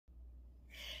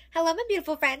Hello, my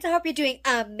beautiful friends. I hope you're doing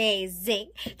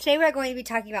amazing. Today we're going to be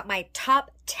talking about my top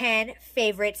 10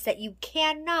 favorites that you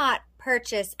cannot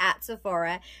purchase at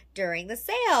Sephora during the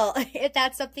sale, if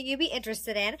that's something you'd be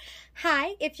interested in.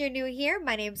 Hi, if you're new here,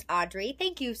 my name's Audrey.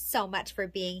 Thank you so much for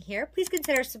being here. Please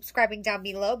consider subscribing down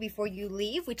below before you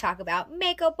leave. We talk about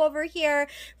makeup over here,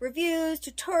 reviews,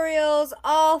 tutorials,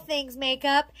 all things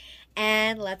makeup,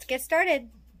 and let's get started.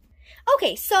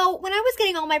 Okay, so when I was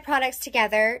getting all my products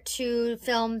together to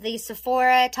film the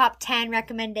Sephora top 10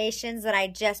 recommendations that I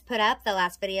just put up, the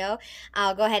last video,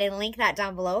 I'll go ahead and link that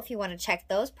down below if you want to check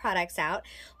those products out.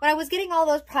 When I was getting all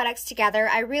those products together,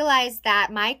 I realized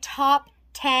that my top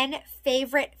 10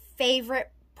 favorite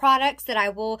products that I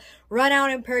will run out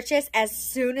and purchase as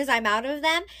soon as I'm out of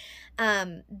them,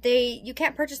 you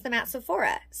can't purchase them at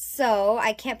Sephora, so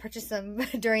I can't purchase them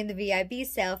during the VIB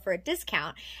sale for a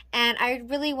discount. And I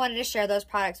really wanted to share those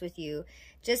products with you,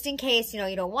 just in case,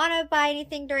 you don't want to buy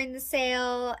anything during the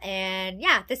sale. And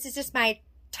yeah, this is just my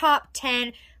top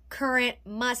 10 current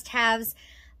must-haves.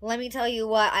 Let me tell you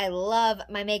what, I love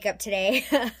my makeup today.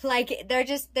 Like, they're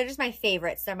just my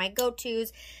favorites. They're my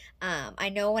go-tos. I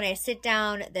know when I sit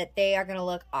down that they are going to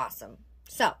look awesome.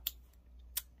 So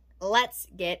let's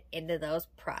get into those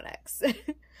products.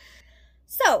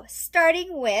 So,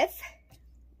 starting with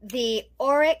the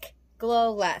Auric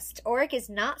Glow Lust. Auric is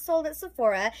not sold at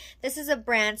Sephora. This is a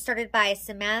brand started by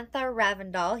Samantha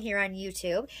Ravindal here on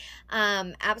YouTube.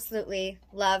 Absolutely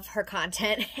love her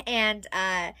content. And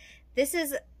this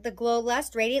is the Glow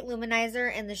Lust Radiant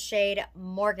Luminizer in the shade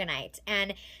Morganite.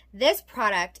 And this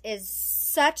product is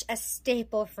such a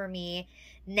staple for me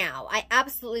now. I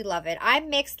absolutely love it. I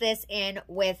mix this in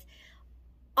with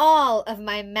all of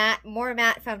my more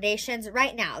matte foundations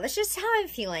right now. That's just how I'm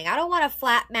feeling. I don't want a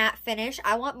flat matte finish.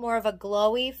 I want more of a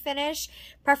glowy finish.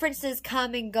 Preferences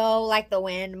come and go like the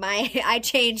wind. I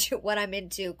change what I'm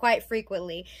into quite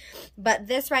frequently. But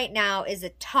this right now is a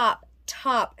top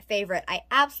favorite. I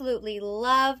absolutely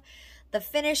love the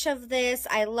finish of this.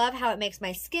 I love how it makes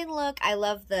my skin look. I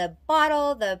love the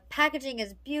bottle. The packaging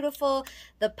is beautiful.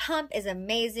 The pump is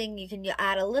amazing. You can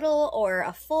add a little or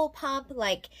a full pump.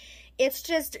 Like, it's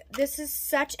just, this is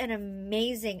such an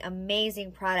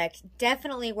amazing product.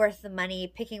 Definitely worth the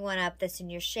money picking one up that's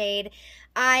in your shade.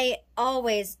 I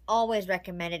always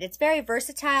recommend it. It's very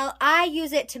versatile. I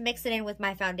use it to mix it in with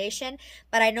my foundation,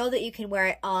 but I know that you can wear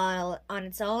it all on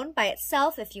its own by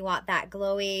itself if you want that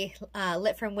glowy,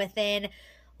 lit from within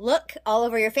look all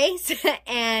over your face.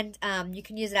 And you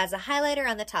can use it as a highlighter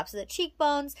on the tops of the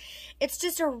cheekbones. It's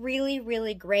just a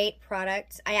really great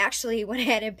product. I actually went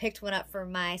ahead and picked one up for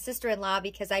my sister-in-law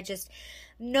because I just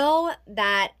know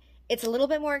that it's a little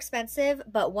bit more expensive,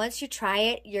 but once you try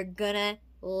it, you're gonna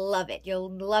love it. You'll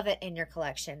love it in your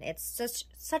collection. It's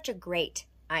such a great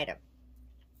item.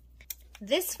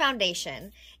 This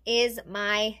foundation is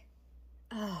my,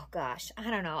 oh gosh,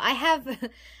 I don't know. I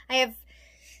have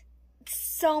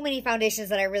so many foundations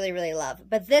that I really love,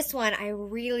 but this one I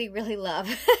really love.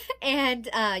 And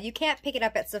you can't pick it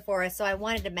up at Sephora, so I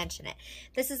wanted to mention it.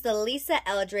 This is the Lisa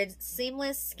Eldridge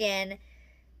Seamless Skin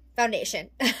Foundation.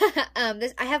 I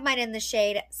have mine in the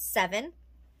shade 7.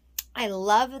 I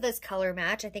love this color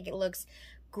match. I think it looks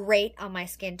great on my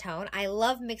skin tone. I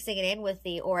love mixing it in with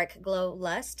the Auric Glow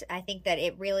Lust. I think that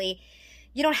it really,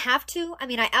 you don't have to. I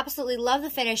mean, I absolutely love the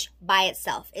finish by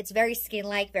itself. It's very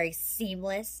skin-like, very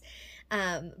seamless.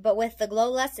 But with the Glow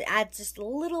Lust, it adds just a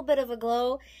little bit of a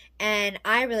glow, and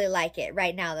I really like it.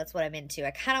 Right now, that's what I'm into.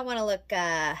 I kind of want to look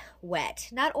wet.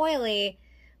 Not oily,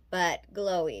 but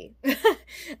glowy.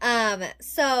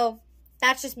 So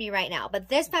that's just me right now. But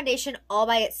this foundation all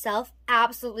by itself,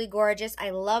 absolutely gorgeous. I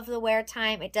love the wear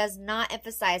time. It does not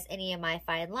emphasize any of my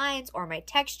fine lines or my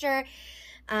texture.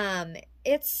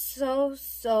 It's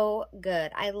so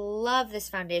good. I love this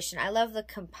foundation. I love the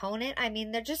component. I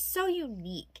mean, they're just so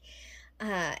unique.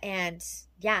 And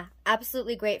yeah,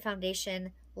 absolutely great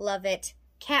foundation. Love it.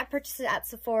 Can't purchase it at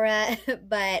Sephora,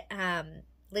 but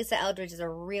Lisa Eldridge is a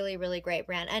really great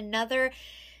brand. Another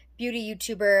beauty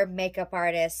YouTuber, makeup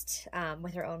artist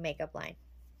with her own makeup line.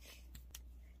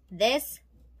 This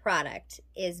product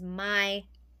is my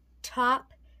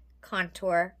top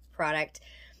contour product,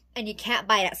 and you can't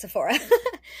buy it at Sephora.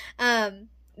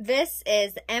 This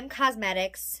is M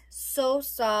Cosmetics So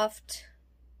Soft,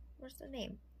 where's the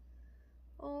name?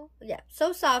 Oh, yeah,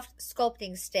 So Soft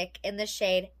Sculpting Stick in the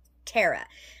shade Terra.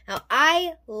 Now,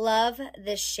 I love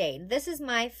this shade. This is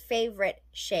my favorite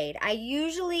shade. I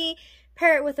usually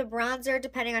pair it with a bronzer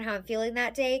depending on how I'm feeling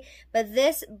that day, but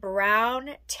this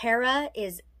brown Terra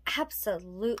is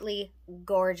absolutely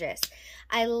gorgeous.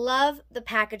 I love the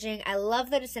packaging. I love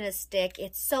that it's in a stick.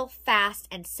 It's so fast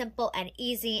and simple and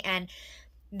easy, and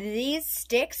these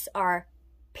sticks are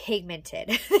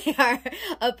pigmented. They are,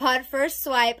 upon first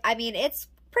swipe, I mean, it's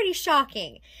pretty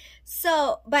shocking.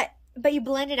 So, but you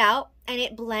blend it out and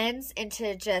it blends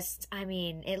into just, I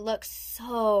mean, it looks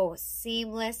so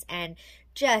seamless and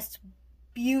just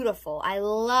beautiful. I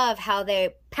love how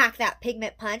they pack that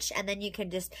pigment punch and then you can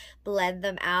just blend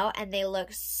them out and they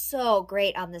look so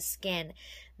great on the skin.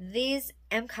 These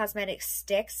Cosmetics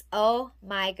sticks, oh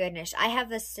my goodness. I have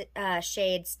the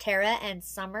shades Terra and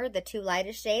Summer, the two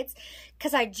lightest shades,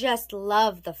 because I just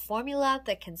love the formula,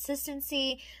 the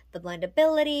consistency, the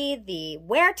blendability, the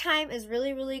wear time is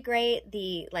really, really great.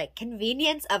 The like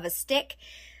convenience of a stick,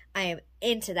 I am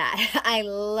into that. I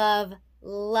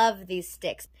love these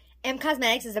sticks.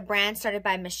 Cosmetics is a brand started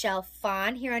by Michelle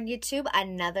Fawn here on YouTube,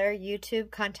 another YouTube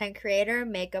content creator,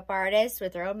 makeup artist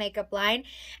with her own makeup line,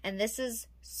 and this is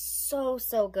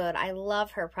so good. I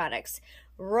love her products.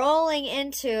 Rolling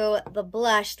into the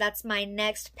blush, that's my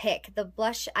next pick. The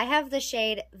blush, I have the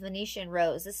shade Venetian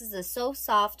Rose. This is a So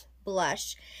Soft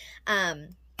blush.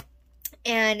 And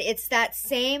it's that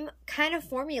same kind of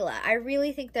formula. I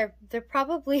really think they're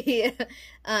probably,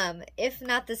 if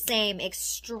not the same,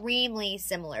 extremely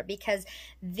similar because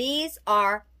these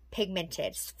are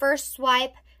pigmented. First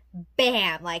swipe,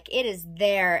 bam, like it is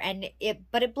there, and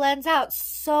but it blends out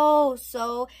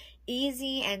so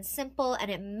easy and simple,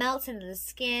 and it melts into the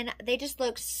skin. They just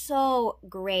look so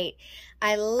great.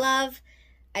 I love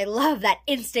that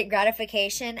instant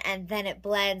gratification, and then it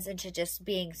blends into just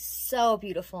being so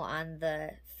beautiful on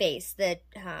the face. The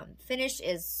finish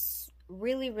is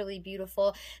really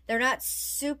beautiful. They're not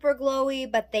super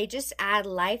glowy, but they just add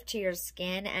life to your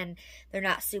skin, and they're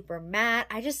not super matte.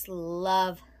 I just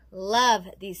love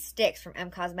these sticks from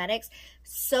Cosmetics.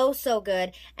 So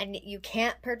good, and you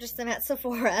can't purchase them at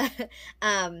Sephora,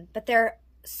 but they're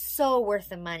so worth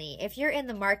the money. If you're in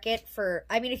the market for,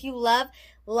 I mean, if you love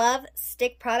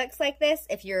stick products like this,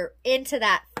 if you're into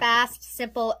that fast,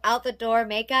 simple, out the door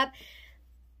makeup,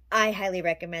 I highly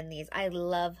recommend these. I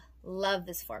love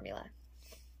this formula.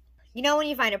 You know when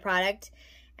you find a product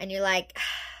and you're like,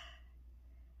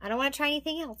 I don't want to try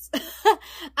anything else.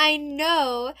 I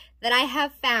know that I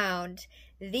have found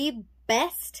the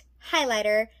best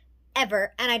highlighter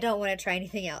ever, and I don't want to try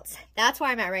anything else. That's where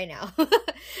I'm at right now.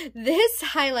 This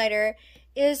highlighter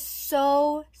is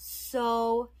so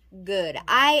good.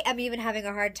 I am even having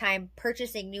a hard time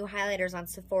purchasing new highlighters on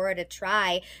Sephora to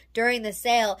try during the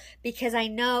sale because I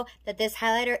know that this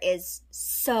highlighter is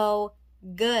so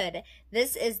good.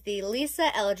 This is the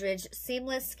Lisa Eldridge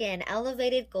Seamless Skin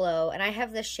Elevated Glow, and I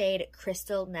have the shade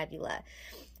Crystal Nebula.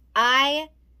 I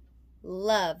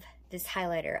love this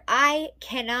highlighter. I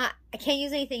can't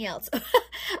use anything else.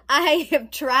 I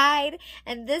have tried,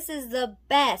 and this is the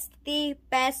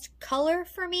best color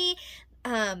for me.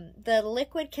 The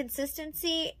liquid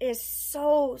consistency is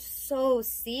so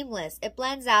seamless. It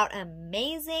blends out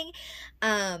amazing.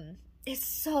 It's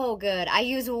so good. I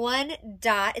use one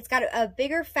dot. It's got a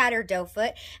bigger, fatter doe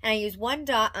foot, and I use one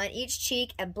dot on each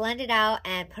cheek and blend it out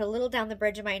and put a little down the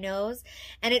bridge of my nose,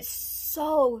 and it's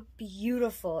so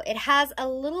beautiful. It has a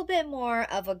little bit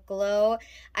more of a glow,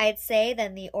 I'd say,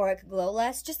 than the Auric Glow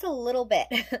Lust, just a little bit,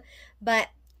 but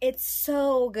it's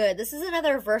so good. This is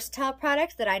another versatile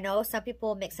product that I know some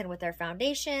people mix in with their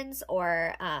foundations,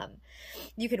 or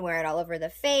you can wear it all over the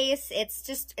face.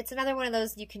 It's another one of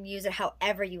those, you can use it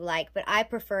however you like, but I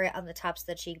prefer it on the tops of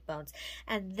the cheekbones.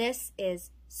 And this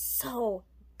is so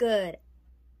good.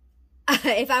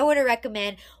 If I were to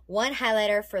recommend one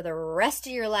highlighter for the rest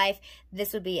of your life,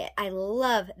 this would be it. I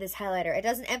love this highlighter. It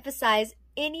doesn't emphasize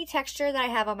any texture that I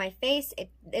have on my face.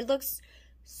 It looks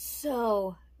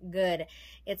so good.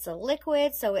 It's a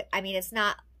liquid, so it's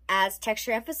not as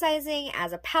texture emphasizing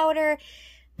as a powder.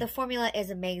 The formula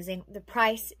is amazing. The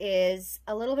price is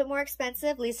a little bit more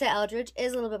expensive. Lisa Eldridge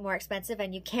is a little bit more expensive,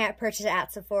 and you can't purchase it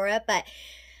at Sephora, but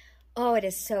oh, it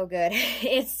is so good.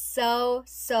 It's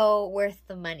so worth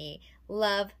the money.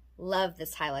 Love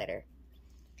this highlighter.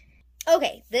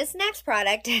 Okay, this next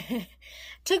product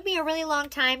took me a really long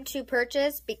time to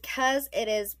purchase because it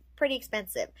is pretty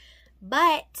expensive,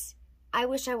 but I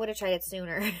wish I would have tried it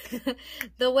sooner.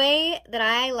 The way that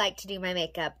I like to do my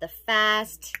makeup, the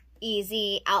fast,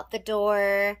 easy, out the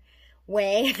door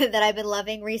way that I've been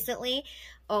loving recently,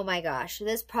 oh my gosh,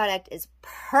 this product is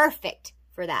perfect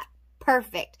for that.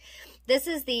 Perfect. This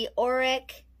is the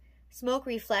Auric Smoke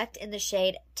Reflect in the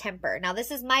shade Temper. Now,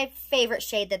 this is my favorite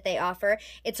shade that they offer.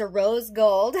 It's a rose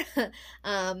gold.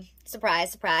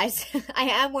 Surprise, surprise. I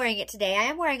am wearing it today. I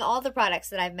am wearing all the products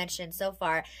that I've mentioned so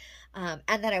far, and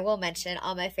that I will mention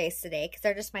on my face today because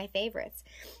they're just my favorites.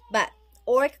 But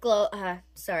Auric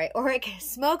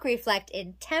Smoke Reflect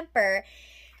in Temper.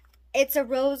 It's a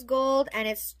rose gold, and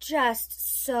it's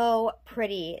just so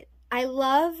pretty. I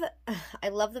love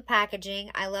the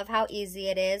packaging. I love how easy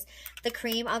it is. The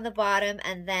cream on the bottom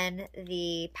and then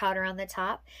the powder on the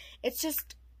top. It's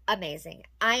just amazing.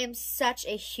 I am such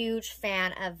a huge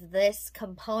fan of this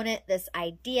component, this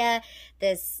idea,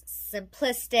 this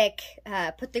simplistic,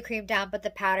 put the cream down, put the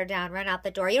powder down, run out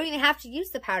the door. You don't even have to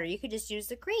use the powder. You could just use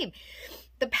the cream.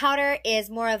 The powder is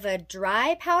more of a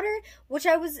dry powder, which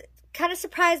I was kind of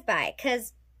surprised by,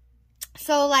 because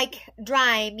so like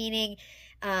dry meaning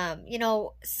you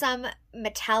know, some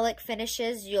metallic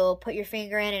finishes you'll put your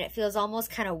finger in and it feels almost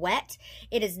kind of wet.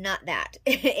 It is not that.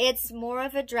 It's more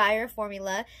of a drier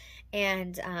formula,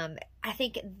 and I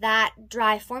think that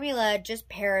dry formula just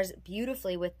pairs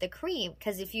beautifully with the cream,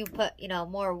 because if you put, you know,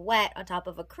 more wet on top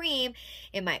of a cream,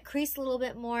 it might crease a little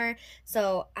bit more.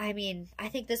 So I mean, I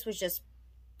think this was just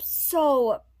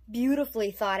so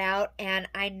beautifully thought out, and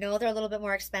I know they're a little bit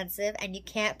more expensive and you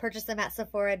can't purchase them at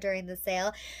Sephora during the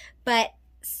sale, but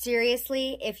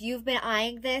seriously, if you've been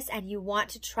eyeing this and you want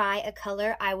to try a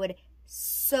color, I would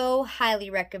so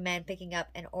highly recommend picking up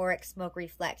an Auric Smoke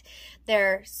Reflect.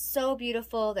 They're so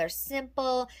beautiful, they're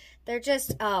simple, they're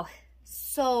just, oh,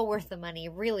 so worth the money,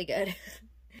 really good.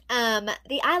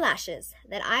 The eyelashes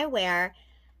that I wear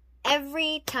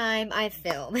every time I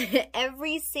film,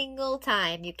 every single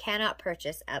time, you cannot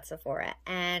purchase at Sephora.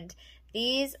 And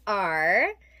these are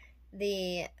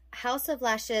the House of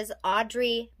Lashes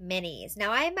Audrey Minis.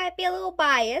 Now, I might be a little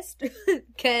biased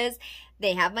because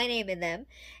they have my name in them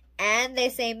and they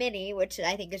say mini, which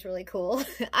I think is really cool.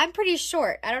 I'm pretty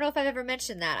short. I don't know if I've ever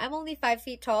mentioned that. I'm only 5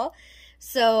 feet tall.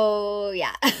 So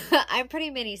yeah, I'm pretty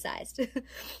mini sized.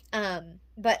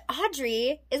 But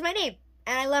Audrey is my name.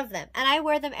 And I love them. And I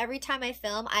wear them every time I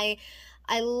film. I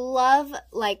love,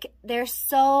 like, they're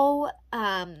so,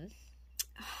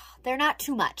 they're not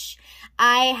too much.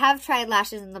 I have tried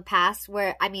lashes in the past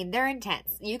where, I mean, they're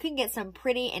intense. You can get some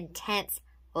pretty intense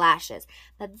lashes.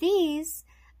 But these,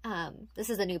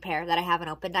 this is a new pair that I haven't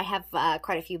opened. I have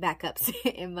quite a few backups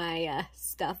in my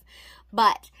stuff.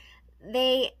 But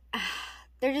they're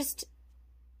just...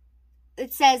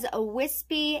 It says a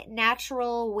wispy,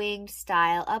 natural winged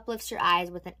style uplifts your eyes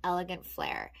with an elegant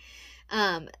flair.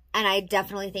 And I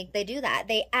definitely think they do that.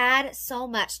 They add so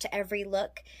much to every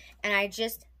look, and I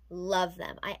just love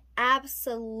them. I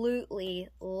absolutely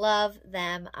love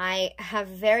them. I have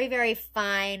very, very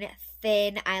fine,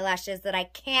 thin eyelashes that I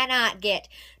cannot get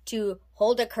to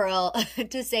hold a curl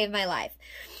to save my life.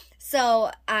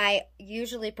 So I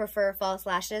usually prefer false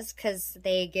lashes because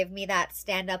they give me that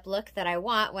stand-up look that I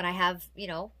want when I have, you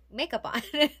know, makeup on.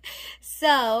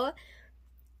 So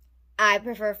I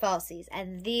prefer falsies,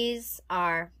 and these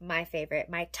are my favorite,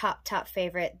 my top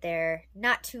favorite. They're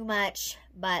not too much,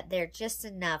 but they're just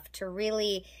enough to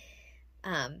really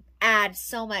add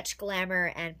so much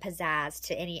glamour and pizzazz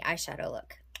to any eyeshadow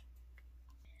look.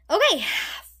 Okay,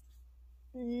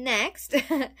 next.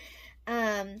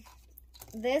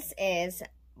 This is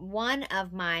one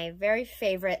of my very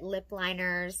favorite lip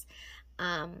liners,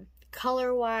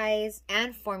 color-wise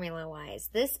and formula-wise.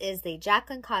 This is the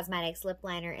Jaclyn Cosmetics lip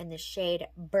liner in the shade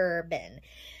Bourbon.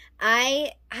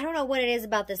 I don't know what it is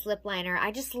about this lip liner.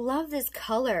 I just love this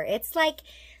color. It's like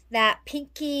that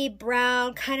pinky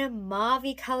brown kind of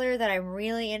mauve-y color that I'm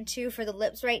really into for the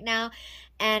lips right now.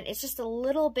 And it's just a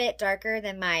little bit darker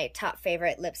than my top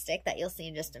favorite lipstick that you'll see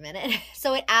in just a minute.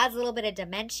 So it adds a little bit of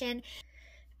dimension.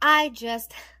 I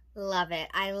just love it.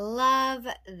 I love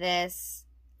this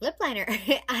lip liner.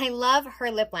 I love her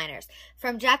lip liners.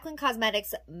 From Jaclyn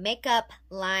Cosmetics makeup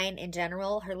line in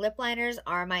general, her lip liners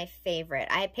are my favorite.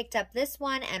 I picked up this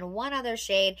one and one other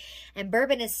shade, and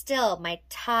Bourbon is still my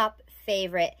top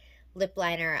favorite lip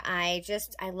liner. I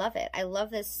love it. I love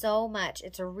this so much.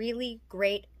 It's a really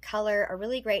great color, a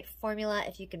really great formula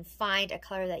if you can find a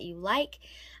color that you like.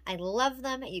 I love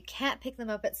them. You can't pick them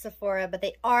up at Sephora, but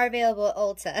they are available at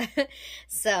Ulta.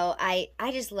 So I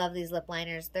just love these lip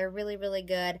liners. They're really, really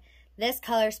good. This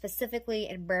color specifically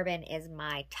in Bourbon is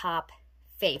my top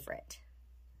favorite.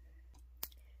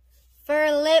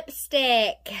 For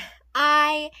lipstick,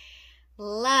 I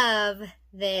love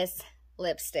this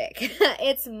lipstick.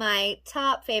 It's my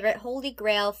top favorite holy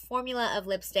grail formula of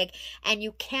lipstick, and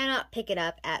you cannot pick it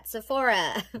up at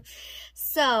Sephora.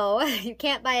 So you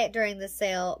can't buy it during the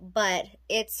sale, but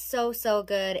it's so, so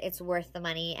good. It's worth the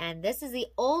money. And this is the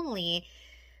only,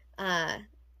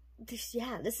 this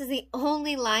is the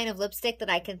only line of lipstick that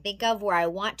I can think of where I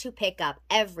want to pick up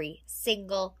every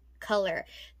single color.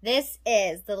 This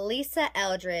is the Lisa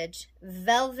Eldridge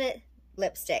Velvet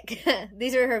lipstick.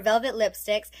 These are her velvet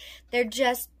lipsticks. They're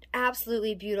just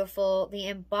absolutely beautiful. The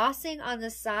embossing on the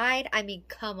side, I mean,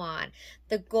 come on.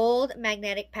 The gold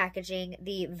magnetic packaging,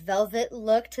 the velvet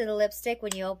look to the lipstick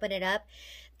when you open it up.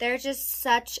 They're just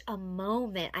such a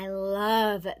moment. I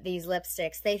love these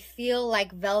lipsticks. They feel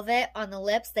like velvet on the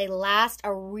lips. They last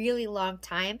a really long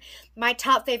time. My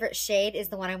top favorite shade is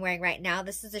the one I'm wearing right now.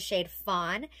 This is the shade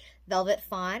Fawn, Velvet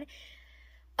Fawn.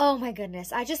 Oh my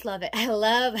goodness, I just love it. I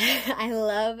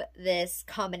love this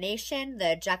combination,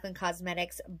 the Jaclyn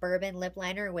Cosmetics Bourbon Lip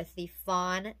Liner with the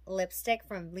Fawn lipstick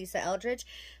from Lisa Eldridge.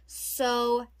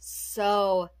 So,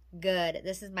 so good.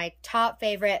 This is my top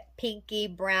favorite pinky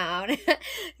brown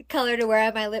color to wear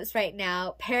on my lips right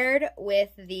now, paired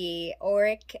with the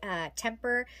Auric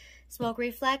Temper Smoke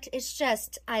Reflect. It's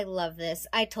just, I love this.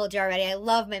 I told you already, I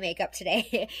love my makeup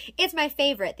today. It's my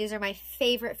favorite. These are my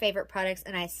favorite products,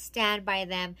 and I stand by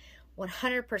them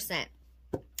 100%.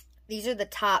 These are the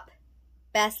top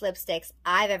best lipsticks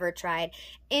I've ever tried,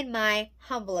 in my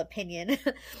humble opinion.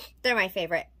 They're my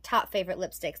favorite, top favorite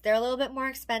lipsticks. They're a little bit more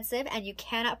expensive, and you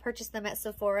cannot purchase them at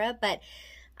Sephora, but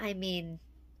I mean,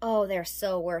 oh, they're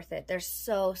so worth it. They're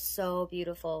so, so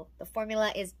beautiful. The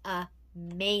formula is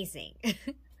amazing.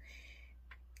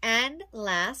 And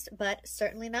last, but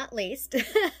certainly not least,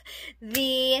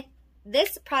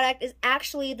 this product is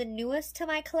actually the newest to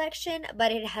my collection,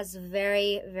 but it has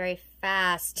very, very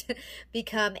fast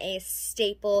become a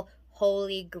staple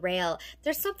holy grail.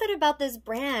 There's something about this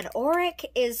brand. Auric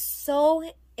is so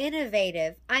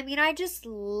innovative. I mean, I just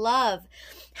love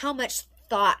how much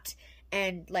thought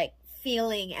and like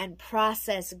feeling and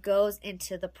process goes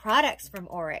into the products from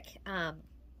Auric.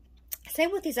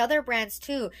 Same with these other brands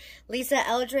too. Lisa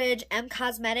Eldridge,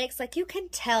 Cosmetics, like you can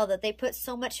tell that they put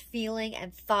so much feeling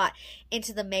and thought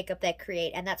into the makeup they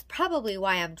create, and that's probably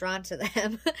why I'm drawn to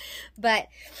them. But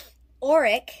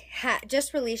Auric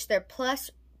just released their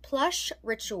Plush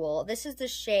Ritual. This is the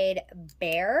shade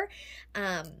Bear.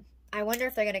 I wonder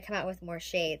if they're going to come out with more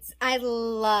shades. I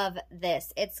love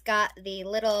this. It's got the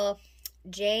little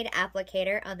jade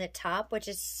applicator on the top, which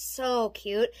is so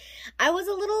cute. I was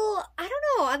a little, I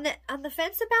don't know, on the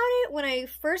fence about it when I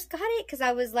first got it, because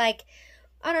I was like,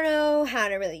 I don't know how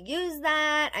to really use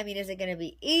that. I mean, is it going to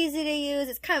be easy to use?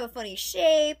 It's kind of a funny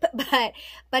shape,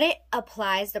 but it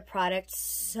applies the product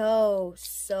so,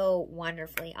 so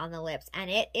wonderfully on the lips, and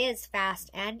it is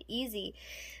fast and easy.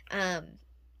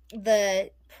 The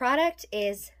product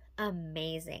is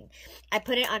amazing. I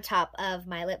put it on top of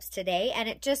my lips today, and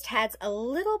it just has a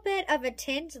little bit of a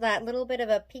tint, that little bit of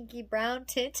a pinky brown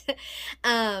tint,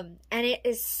 and it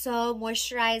is so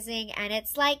moisturizing, and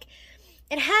it's like,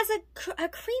 it has a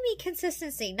creamy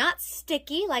consistency, not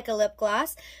sticky like a lip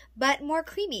gloss, but more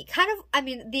creamy, kind of, I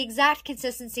mean, the exact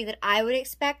consistency that I would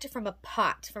expect from a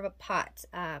pot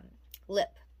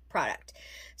lip product.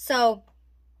 So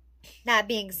that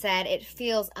being said, it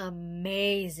feels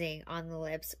amazing on the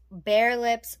lips, bare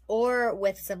lips or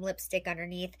with some lipstick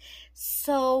underneath.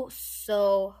 So,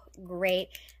 so great.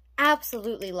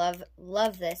 Absolutely love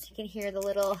this. You can hear the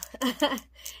little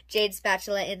jade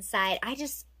spatula inside. I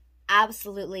just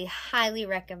absolutely highly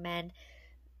recommend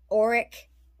Auric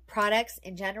products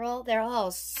in general. They're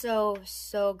all so,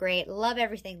 so great. Love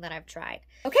everything that I've tried.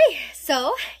 Okay,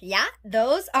 so yeah,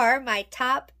 those are my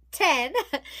top 10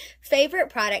 favorite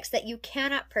products that you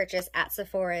cannot purchase at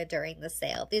Sephora during the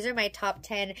sale. These are my top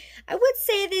 10. I would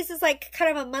say this is like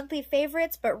kind of a monthly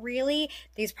favorites, but really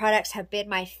these products have been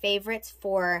my favorites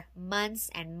for months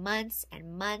and months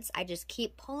and months. I just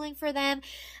keep pulling for them.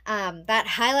 That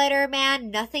highlighter,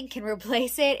 man, nothing can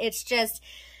replace it. It's just,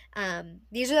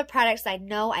 these are the products I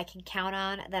know I can count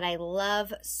on, that I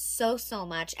love so, so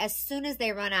much. As soon as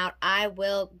they run out, I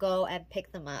will go and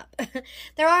pick them up.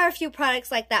 There are a few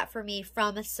products like that for me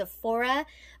from Sephora,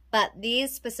 but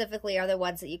these specifically are the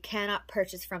ones that you cannot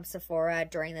purchase from Sephora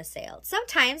during the sale.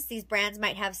 Sometimes these brands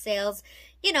might have sales,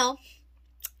 you know,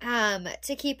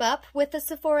 to keep up with the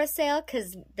Sephora sale,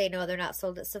 because they know they're not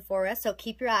sold at Sephora, so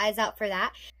keep your eyes out for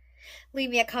that. Leave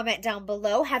me a comment down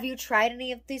below. Have you tried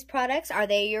any of these products? Are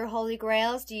they your holy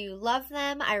grails? Do you love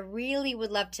them? I really would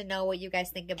love to know what you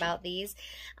guys think about these.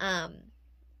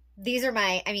 These are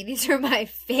my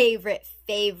favorite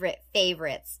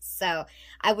favorites. So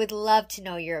I would love to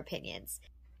know your opinions.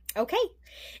 Okay,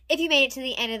 if you made it to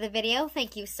the end of the video,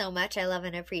 thank you so much. I love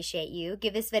and appreciate you.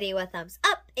 Give this video a thumbs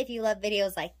up if you love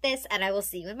videos like this, and I will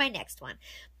see you in my next one.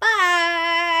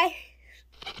 Bye!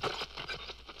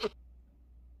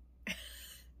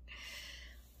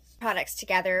 Products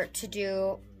together to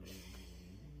do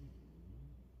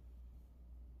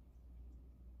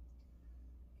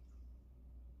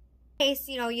in case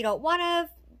you don't want to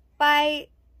buy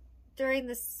during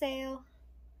the sale.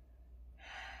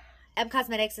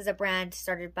 Cosmetics is a brand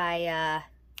started by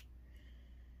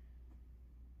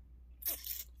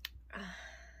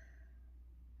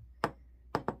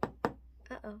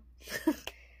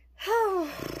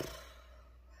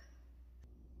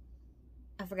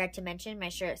I forgot to mention my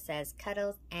shirt says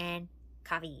Cuddles and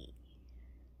Coffee.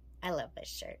 I love this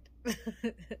shirt.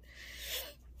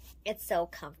 It's so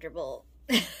comfortable.